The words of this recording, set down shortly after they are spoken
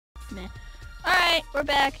Meh. Alright, we're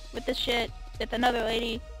back with this shit. With another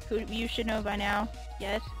lady who you should know by now.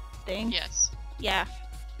 Yes? Thing? Yes. Yeah.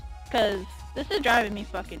 Cause this is driving me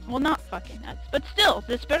fucking, well, not fucking nuts, but still,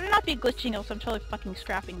 this better not be glitching else I'm totally fucking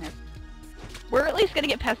scrapping this. We're at least gonna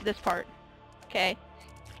get past this part. Okay?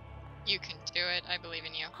 You can do it. I believe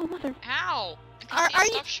in you. Oh, mother... Ow!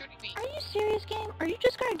 Stop shooting me. Are you serious, game? Are you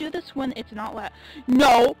just gonna do this when it's not loud?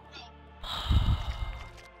 No!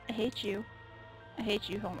 I hate you. I hate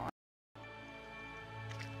you, hold on.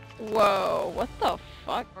 Whoa, what the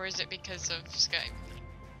fuck? Or is it because of Skype?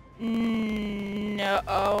 No,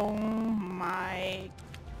 oh my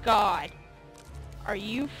god. Are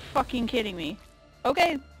you fucking kidding me?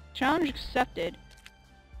 Okay, challenge accepted.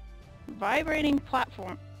 Vibrating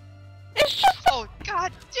platform. It's just- Oh,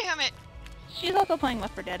 god damn it! She's also playing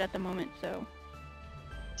Left 4 Dead at the moment, so...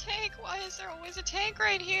 Tank, why is there always a tank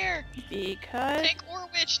right here? Because... Tank or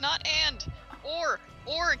witch, not and! Or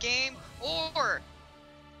game, or!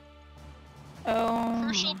 Oh...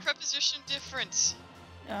 Crucial preposition difference.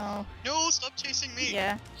 Oh... No, stop chasing me!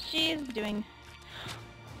 Yeah, she's doing...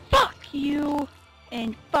 Fuck you!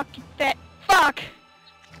 And fuck that... Fuck!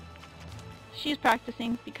 She's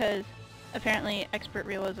practicing because apparently expert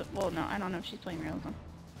realism... Well, no, I don't know if she's playing realism.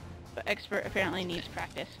 But expert apparently needs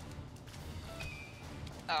practice.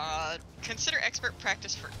 Consider expert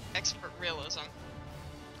practice for expert realism.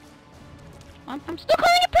 I'm still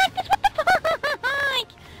calling it practice, what the fuck?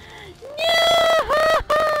 No!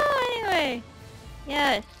 Anyway,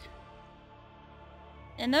 yes.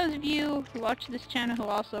 And those of you who watch this channel who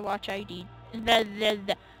also watch IGD,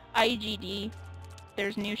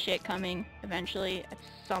 there's new shit coming eventually at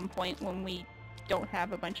some point when we don't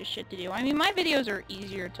have a bunch of shit to do. I mean, my videos are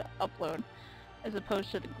easier to upload as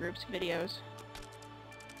opposed to the group's videos.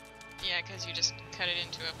 Yeah, because you just cut it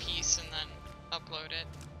into a piece and then upload it.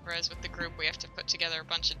 Whereas with the group, we have to put together a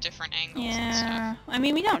bunch of different angles and stuff. Yeah, I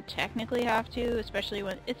mean, we don't technically have to, especially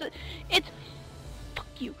when it's fuck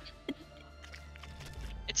you.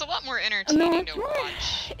 It's a lot more entertaining to more,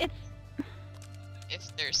 watch. It's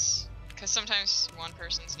if there's, because sometimes one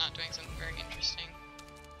person's not doing something very interesting,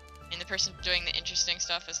 and the person doing the interesting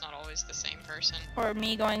stuff is not always the same person. Or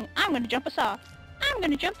me going, I'm gonna jump us off. I'm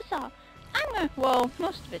gonna jump us off. Well,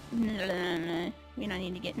 most of it. We don't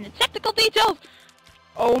need to get into technical details.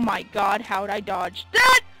 Oh my god, how'd I dodge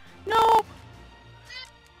that? No!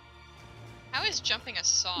 How is jumping a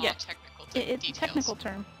saw technical It's details? a technical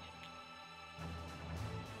term.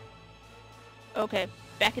 Okay,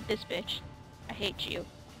 back at this bitch. I hate you.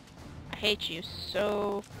 I hate you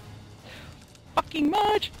so fucking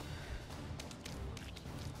much!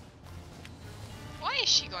 Why is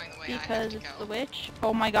she going the way I have Because to it's go? the witch.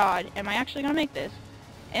 Oh my god, am I actually gonna make this?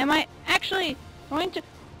 Am I actually going to...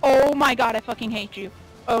 Oh my god, I fucking hate you.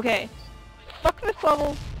 Okay. Fuck this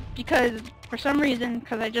level, because for some reason,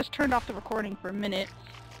 because I just turned off the recording for a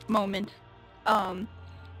moment,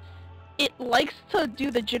 it likes to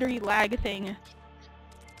do the jittery lag thing.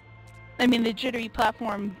 I mean the jittery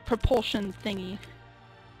platform propulsion thingy.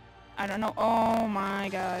 I don't know. Oh my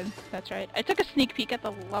god. That's right. I took a sneak peek at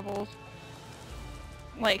the levels.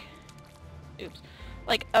 Like, oops.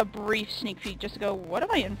 Like a brief sneak peek just to go, what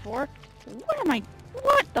am I in for?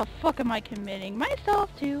 What the fuck am I committing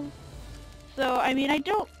myself to? So, I mean, I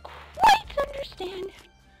don't quite understand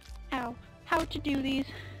how to do these.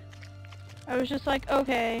 I was just like,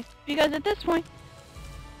 okay, because at this point,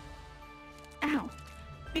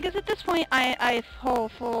 because at this point, I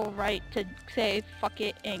have full right to say fuck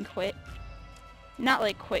it and quit. Not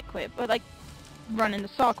like quit, but like run in the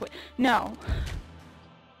saw quit. No.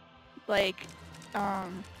 Like,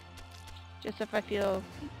 just if I feel,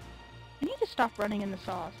 I need to stop running in the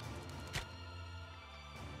saws.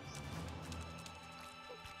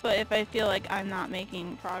 But if I feel like I'm not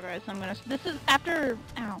making progress, I'm gonna, this is after,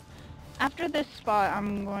 after this spot,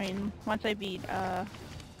 I'm going, once I beat,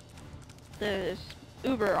 this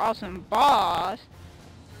uber awesome boss,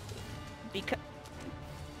 because,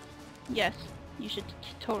 yes, you should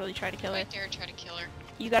totally try to kill her. I dare try to kill her.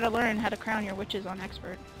 You gotta learn how to crown your witches on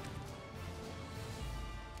expert.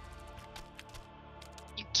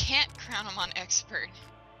 You can't crown them on expert.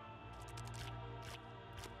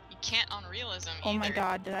 You can't on realism either. Oh my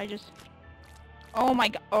god, did I just... Oh my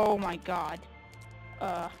god, oh my god.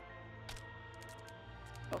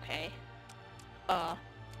 Okay. Okay.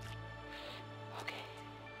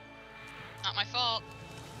 Not my fault.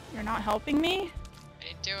 You're not helping me? I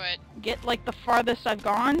didn't do it. Get, like, the farthest I've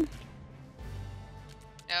gone?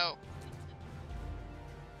 No.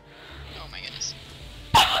 Oh my goodness.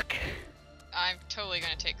 Fuck! I'm totally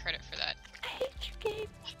gonna take credit for that. I hate you, Gabe.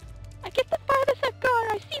 I get the farthest I've gone.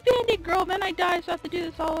 I see Band-Aid Girl, then I die, so I have to do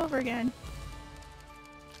this all over again.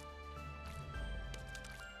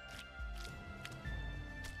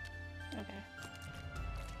 Okay.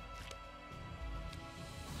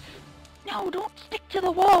 No, don't stick to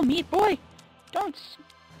the wall, Meat Boy! Don't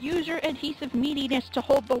use your adhesive meatiness to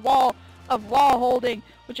hold the wall of wall holding,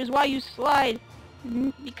 which is why you slide.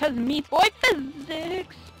 Because Meat Boy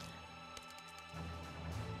physics!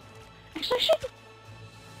 Actually, I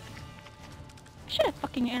should have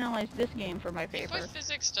fucking analyzed this game for my paper. Meatboy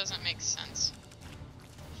physics doesn't make sense.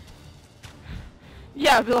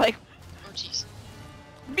 Yeah, I'd be like, Oh jeez.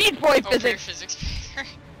 Meat Boy Over your physics! physics paper.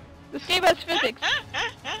 This game has physics.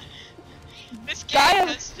 This game Giant-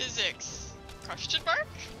 has physics. Question mark?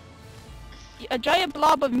 A giant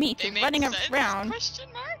blob of meat They is make running sense? around, Question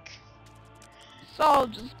mark?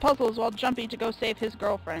 solves puzzles while jumping to go save his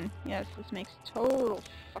girlfriend. Yes, this makes total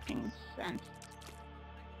fucking sense.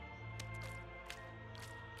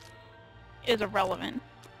 Is irrelevant.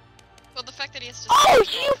 Well, the fact that he has to Oh, save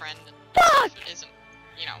his you girlfriend fuck! isn't,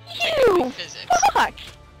 you know, You technically physics. fuck!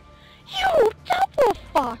 You double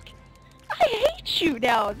fuck! I hate you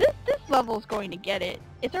now! This level's going to get it.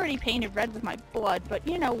 It's already painted red with my blood, but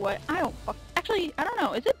you know what? I don't fuck. Actually, I don't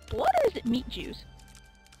know. Is it blood or is it meat juice?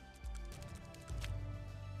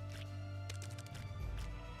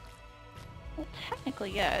 Well,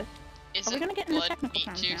 technically, yes. Isn't Are we gonna get into blood technical meat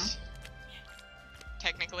terms juice?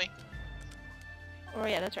 Technically. Oh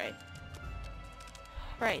yeah, that's right.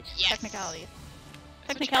 Right, Yes. technicalities.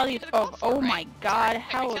 That's what you Technicalities bring to the of, call for, oh right? my To god, bring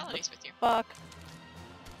how the technicalities with you. fuck.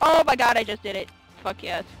 Oh my god, I just did it. Fuck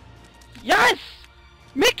yes. Yes!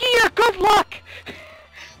 Mickey, you're good luck!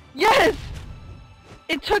 Yes!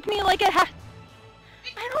 It took me like I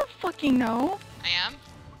don't fucking know. I am?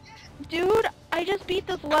 Dude, I just beat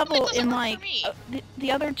this come level it doesn't in work like... for me?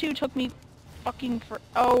 the other two took me fucking for...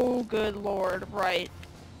 Oh, good lord, right.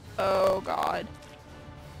 Oh god.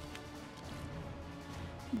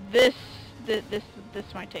 This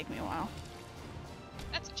might take me a while.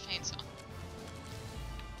 That's a chainsaw.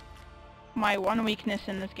 My one weakness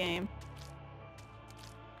in this game.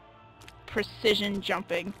 Precision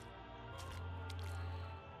jumping.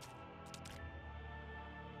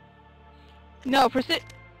 No,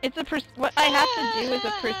 it's a what I have to do is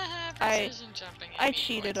a Precision jumping in I Meatboy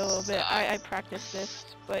cheated a little bit. I sucks. practiced this,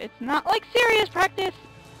 but it's not like serious practice.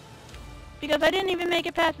 Because I didn't even make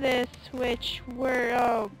it past this, which were,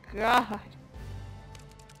 oh god.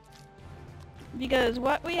 Because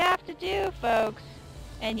what we have to do, folks,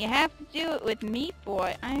 and you have to do it with Meat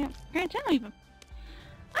Boy. I don't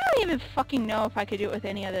even fucking know if I could do it with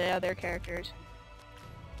any of the other characters.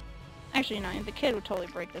 Actually, no, the kid would totally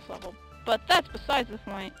break this level. But that's besides the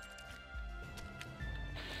point.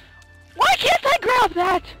 Why can't I grab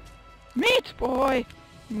that? Meat Boy!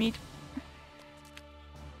 Meat.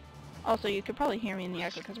 Also, you could probably hear me in the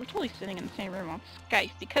echo because we're totally sitting in the same room on Skype.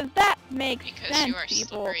 Because that makes Because sense, you are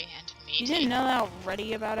people. slippery and meaty. You didn't know that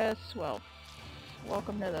already about us? Well,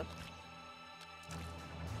 welcome to the...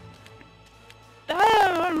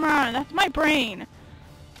 That's my brain!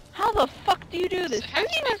 How the fuck do you do this? So How are you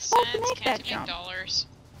hacks even make supposed to sense, make can't that you make jump? dollars?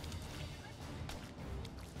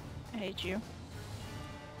 I hate you.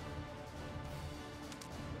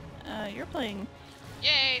 You're playing...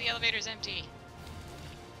 Yay, the elevator's empty.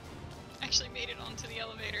 Actually made it onto the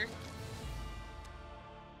elevator.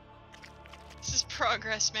 This is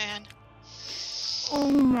progress, man. Oh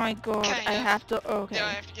my god, Kind I of. have to... Okay. Now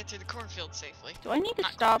I have to get through the cornfield safely. Do I need to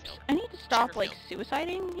Not stop... cornfield. I need to stop, like, Sugarfield.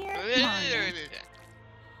 suiciding here? Come on, man.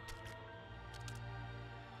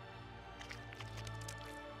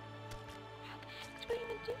 How do I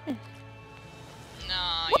even do this?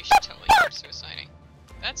 Nah, What you should the totally fuck? stop suiciding.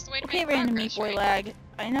 That's the way to Okay, make random progress, Meatboy right? lag.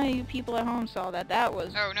 I know you people at home saw that. That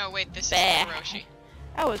was... Oh no, wait, this Bad. is Hiroshi.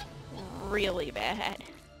 That was really bad.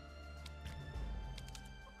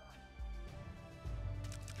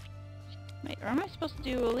 Wait, or am I supposed to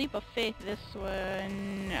do a leap of faith this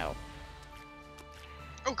one? No.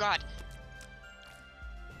 Oh god.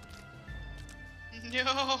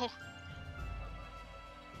 No.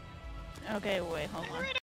 Okay, wait, hold on.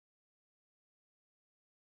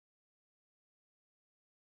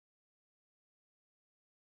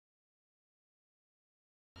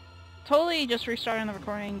 Totally just restarting the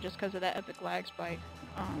recording just because of that epic lag spike.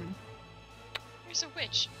 There's a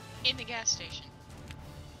witch in the gas station.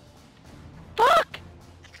 Fuck!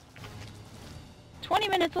 20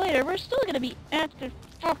 minutes later, we're still gonna be at the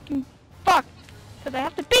fucking fuck! Because I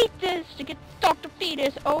have to beat this to get Dr.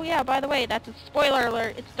 Fetus. Oh yeah, by the way, that's a spoiler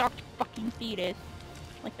alert. It's Dr. fucking Fetus.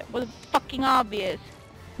 Like, that was fucking obvious.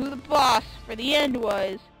 Who the boss for the end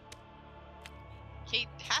was. He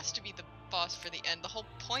has to be the boss for the end. The whole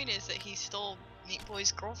point is that he stole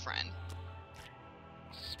Meatboy's girlfriend.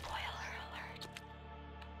 Spoiler alert.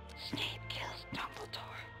 Snape kills Dumbledore.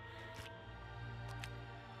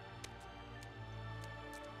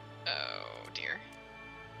 Oh dear.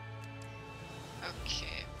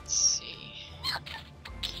 Okay, let's see.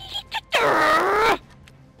 We're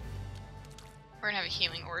gonna have a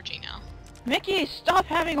healing orgy now. Mickey, stop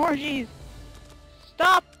having orgies!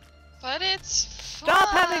 Stop! But it's Stop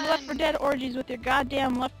fun. having Left 4 Dead orgies with your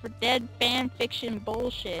goddamn Left 4 Dead fan fiction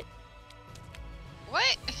bullshit.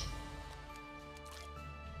 What?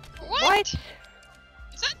 What?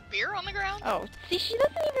 Is that beer on the ground? Oh, see, she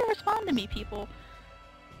doesn't even respond to me, people.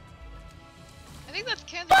 I think that's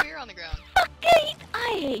cans of beer on the ground.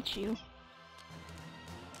 I hate you.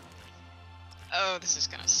 Oh, this is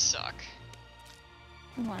gonna suck.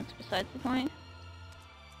 Well, that's besides the point.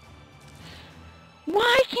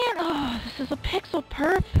 Why can't... Oh, this is a pixel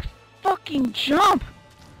perfect fucking jump!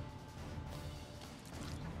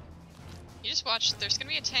 You just watch, there's gonna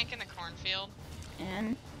be a tank in the cornfield.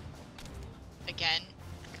 And... Again.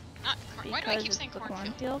 Not corn- Why do I keep saying cornfield?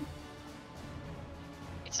 cornfield?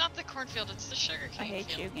 It's not the cornfield, it's the sugarcane I hate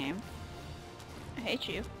field. you, game. I hate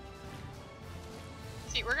you.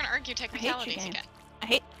 See, we're gonna argue technicalities game. again. I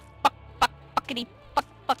hate... Fuckity...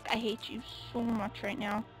 Fuck. I hate you so much right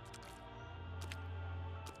now.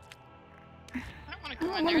 I don't wanna I go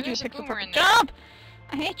don't in want there, to do a there's a pixel boomer in perfect there. jump!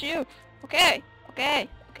 I hate you! Okay.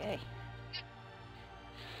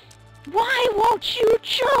 Why won't you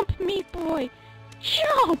jump, Meat Boy?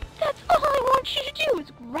 Jump! That's all I want you to do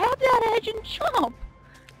is grab that edge and jump!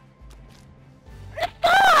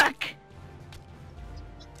 Fuck!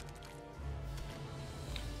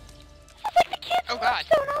 It's like the kids Oh god.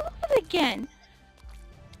 all over again.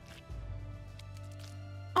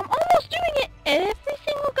 I'm almost doing it every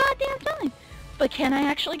single goddamn time. But can I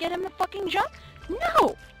actually get him to fucking jump?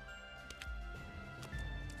 No!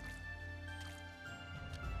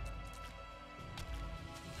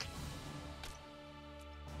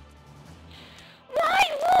 Why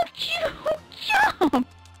won't you jump?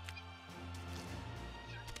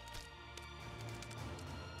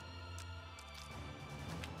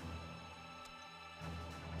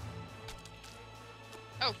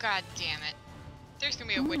 Oh god damn it. There's gonna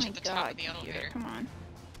be a witch at the top of the computer, elevator. come on.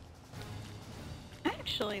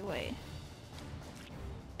 Actually, wait.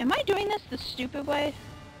 Am I doing this the stupid way?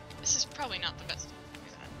 This is probably not the best.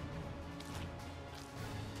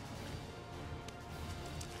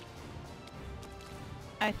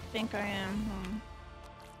 I think I am.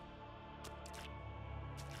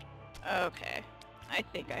 Okay. I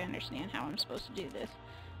think I understand how I'm supposed to do this.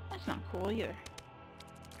 That's not cool either.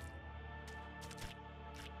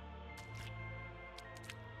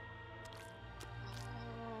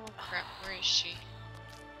 Oh crap, where is she?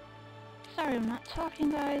 Sorry, I'm not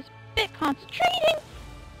talking, guys. Bit concentrating!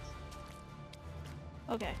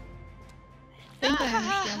 Okay. I think I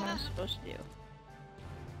understand what I'm supposed to do.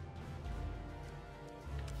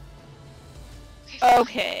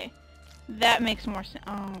 Okay. That makes more sense.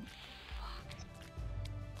 Oh, fuck.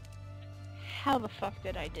 How the fuck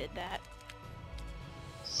did I did that?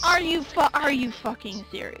 Are you fucking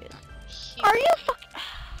serious? Are you fucking...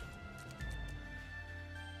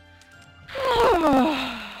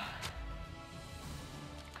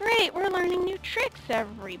 Great, we're learning new tricks,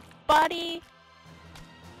 everybody!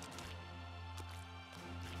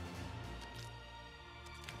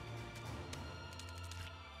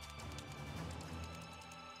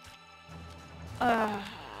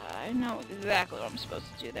 I know exactly what I'm supposed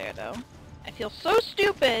to do there, though. I feel so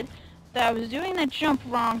stupid that I was doing that jump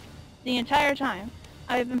wrong the entire time.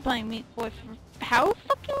 I've been playing Meatboy for how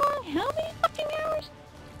fucking long? How many fucking hours?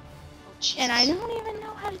 Oh, Jesus. And I don't even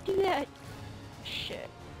know how to do that. Shit.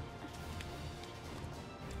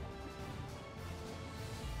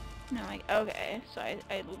 No, okay, so I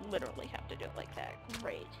literally have to do it like that.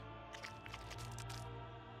 Great.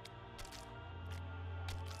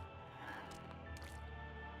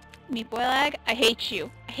 Meatboy lag, I hate you.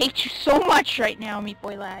 I hate you so much right now,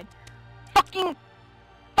 Meatboy lag. Fucking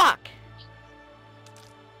fuck.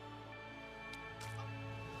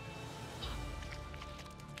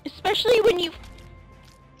 Especially when you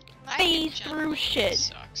phase through shit.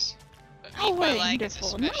 Sucks. But Oh, Meatboy lag is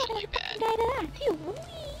wonderful. No, especially I bad. fucking die to that too. Whee!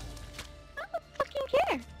 I don't fucking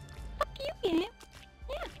care. Fuck you, game.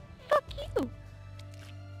 Yeah, fuck you.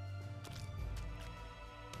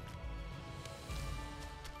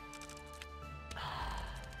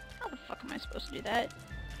 How the fuck am I supposed to do that?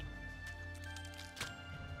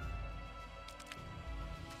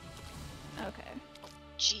 Okay.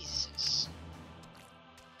 Jesus.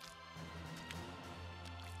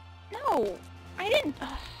 No!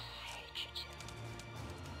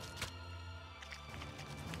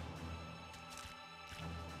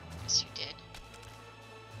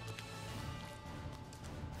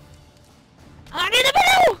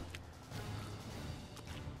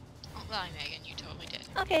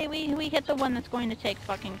 Okay, we hit the one that's going to take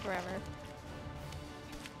fucking forever.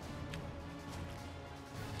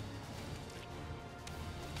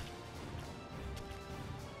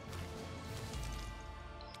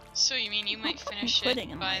 So you mean you might fucking finish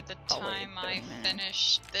quitting it in, by like, the probably time 30 I minutes.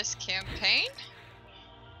 finish this campaign?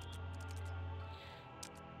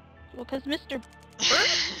 Well, because Mr.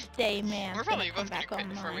 Birthday Man's We're gonna probably come both gonna back quit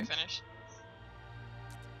before we online. finish.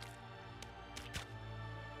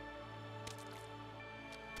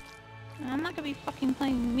 I'm not gonna be fucking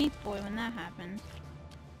playing Meatboy when that happens.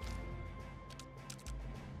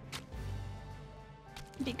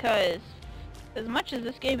 Because, as much as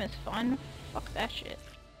this game is fun, fuck that shit.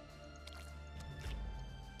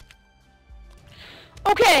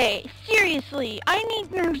 Okay, seriously, I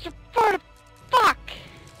need nerves for the fuck!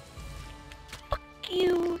 Fuck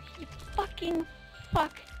you, you fucking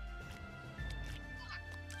fuck.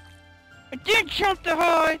 I didn't jump the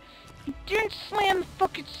high, I didn't slam the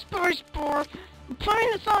fucking space bar. I'm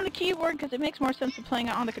playing this on the keyboard because it makes more sense than playing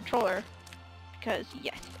it on the controller. Because,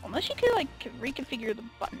 yes, unless you can, like, reconfigure the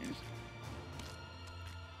buttons.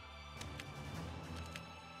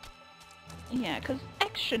 Yeah, because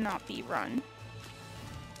X should not be run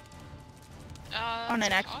on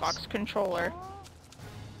an Xbox controller.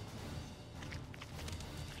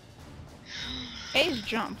 A's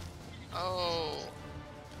jump. Oh.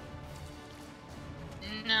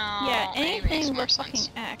 No. Yeah, A makes anything more but fucking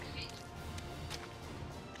sense. X.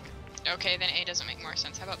 Okay, then A doesn't make more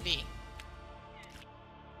sense. How about B?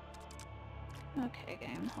 Okay,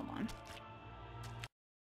 game, hold on.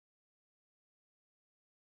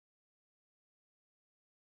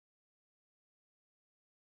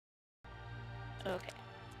 Okay,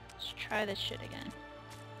 let's try this shit again.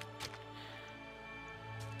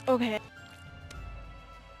 Okay.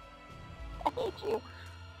 I hate you.